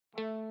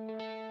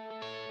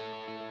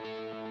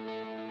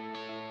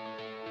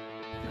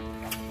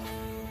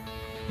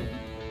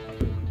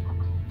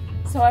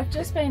So I've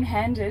just been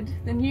handed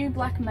the new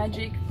Black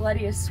Magic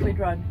GLADIUS Squid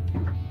rod.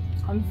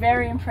 I'm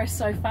very impressed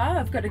so far.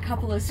 I've got a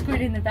couple of squid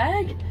in the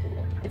bag.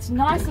 It's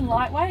nice and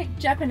lightweight,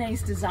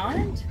 Japanese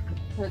designed,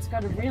 but it's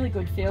got a really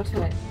good feel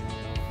to it.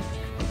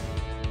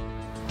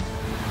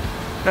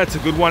 That's a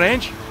good one,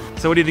 Ange.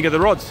 So what do you think of the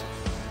rods?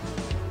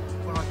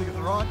 What I think of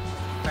the rod?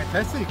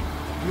 Fantastic.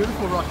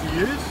 Beautiful rod to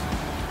use.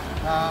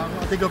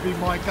 I think it'll be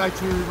my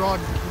go-to rod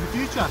in the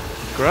future.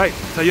 Great.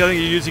 So you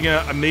think you're using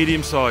a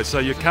medium size, so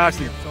you're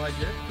casting. Medium size,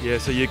 yeah. Yeah,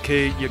 so you're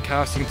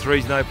casting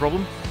threes, no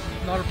problem.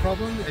 Not a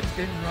problem. It's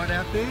getting right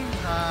out there,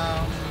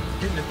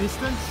 getting the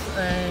distance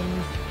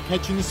and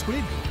catching the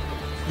squid,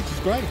 which is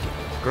great.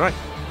 Great.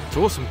 It's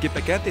awesome. Get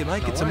back out there,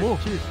 mate. Get some more.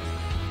 Cheers.